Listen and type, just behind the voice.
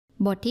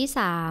บทที่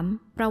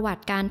 3 ประวั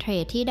ติการเทร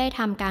ดที่ได้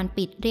ทำการ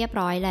ปิดเรียบ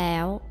ร้อยแล้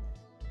ว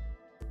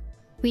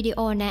วิดีโอ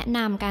แนะน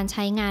ำการใ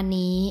ช้งาน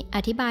นี้อ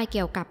ธิบายเ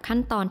กี่ยวกับขั้น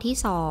ตอนที่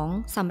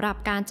 2 สำหรับ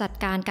การจัด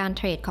การการเ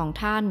ทรดของ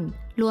ท่าน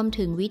รวม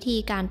ถึงวิธี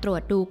การตรว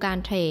จดูการ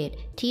เทรด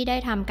ที่ได้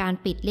ทำการ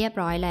ปิดเรียบ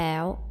ร้อยแล้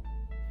ว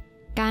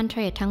การเทร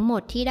ดทั้งหม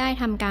ดที่ได้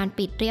ทำการ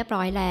ปิดเรียบ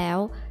ร้อยแล้ว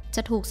จ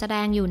ะถูกแสด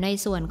งอยู่ใน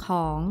ส่วนข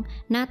อง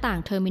หน้าต่าง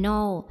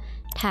Terminal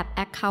แท็บ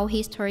Account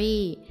History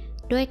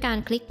ด้วยการ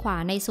คลิกขวา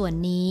ในส่วน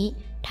นี้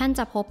ท่านจ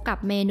ะพบกับ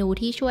เมนู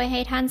ที่ช่วยให้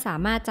ท่านสา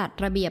มารถจัด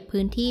ระเบียบ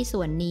พื้นที่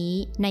ส่วนนี้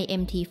ใน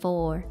Mt4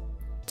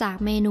 จาก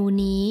เมนู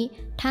นี้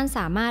ท่านส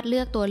ามารถเลื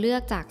อกตัวเลือ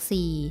กจาก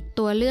 4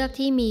 ตัวเลือก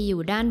ที่มีอ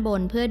ยู่ด้านบ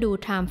นเพื่อดู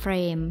Time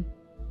Frame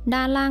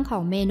ด้านล่างขอ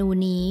งเมนู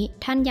นี้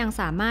ท่านยัง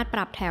สามารถป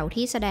รับแถว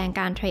ที่แสดง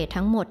การเทรด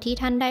ทั้งหมดที่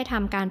ท่านได้ท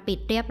ำการปิด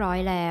เรียบร้อย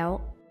แล้ว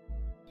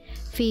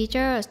ฟีเจ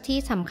อร์ที่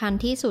สำคัญ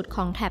ที่สุดข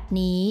องแท็บ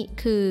นี้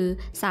คือ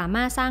สาม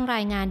ารถสร้างร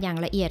ายงานอย่าง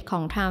ละเอียดขอ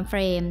ง Time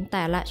Frame แ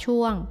ต่ละช่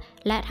วง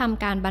และท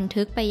ำการบัน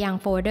ทึกไปยัง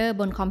โฟลเดอร์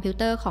บนคอมพิว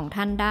เตอร์ของ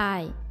ท่านได้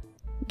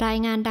ราย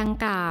งานดัง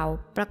กล่าว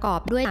ประกอบ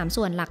ด้วย3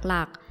ส่วนห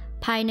ลัก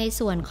ๆภายใน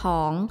ส่วนข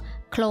อง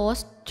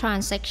Closed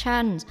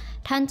Transactions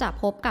ท่านจะ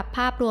พบกับภ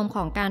าพรวมข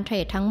องการเทร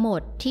ดทั้งหม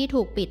ดที่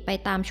ถูกปิดไป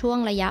ตามช่วง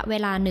ระยะเว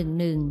ลา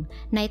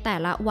1-1ในแต่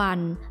ละวัน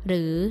ห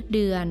รือเ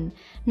ดือน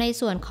ใน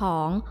ส่วนขอ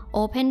ง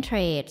Open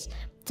Trades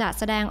จะ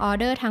แสดงออ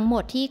เดอร์ทั้งหม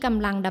ดที่ก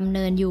ำลังดำเ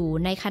นินอยู่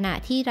ในขณะ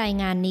ที่ราย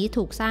งานนี้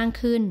ถูกสร้าง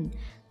ขึ้น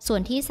ส่ว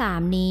นที่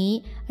3นี้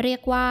เรีย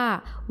กว่า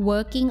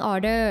Working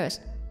Orders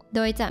โด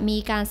ยจะมี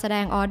การแสด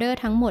งออเดอร์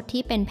ทั้งหมด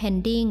ที่เป็น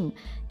Pending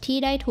ที่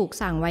ได้ถูก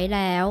สั่งไว้แ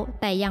ล้ว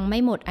แต่ยังไม่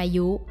หมดอา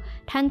ยุ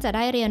ท่านจะไ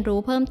ด้เรียนรู้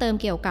เพิ่มเติม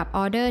เกี่ยวกับอ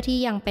อเดอร์ที่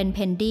ยังเป็น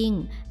Pending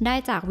ได้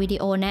จากวิดี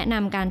โอแนะน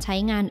ำการใช้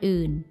งาน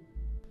อื่น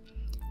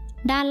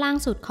ด้านล่าง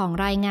สุดของ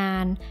รายงา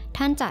น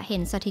ท่านจะเห็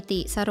นสถิติ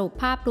สรุป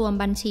ภาพรวม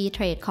บัญชีเท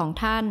รดของ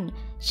ท่าน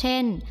เช่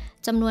น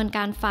จำนวนก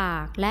ารฝา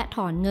กและถ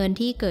อนเงิน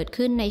ที่เกิด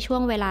ขึ้นในช่ว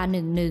งเวลา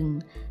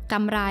1-1ก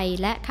ำไร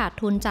และขาด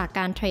ทุนจากก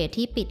ารเทรด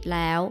ที่ปิดแ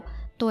ล้ว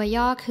ตัว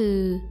ย่อคือ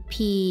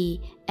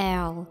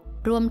PL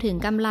รวมถึง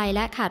กำไรแ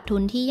ละขาดทุ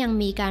นที่ยัง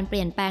มีการเป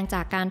ลี่ยนแปลงจ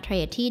ากการเทร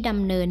ดที่ด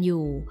ำเนินอ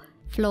ยู่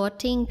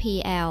Floating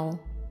PL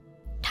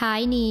ท้า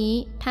ยนี้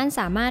ท่านส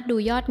ามารถดู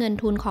ยอดเงิน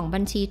ทุนของบั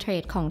ญชีเทร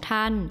ดของ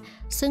ท่าน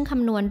ซึ่งค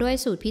ำนวณด้วย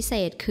สูตรพิเศ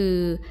ษคือ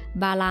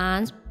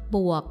Balance บ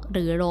วกห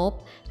รือลบ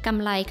ก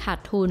ำไรขาด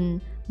ทุน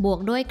บวก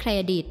ด้วยเคร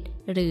ดิต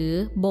หรือ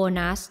โบ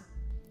นัส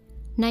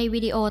ใน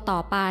วิดีโอต่อ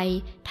ไป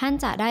ท่าน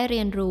จะได้เ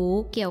รียนรู้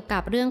เกี่ยวกั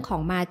บเรื่องขอ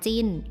ง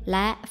Margin แล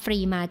ะ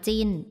Free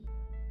Margin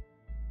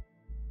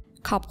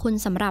ขอบคุณ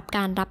สำหรับก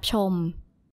ารรับชม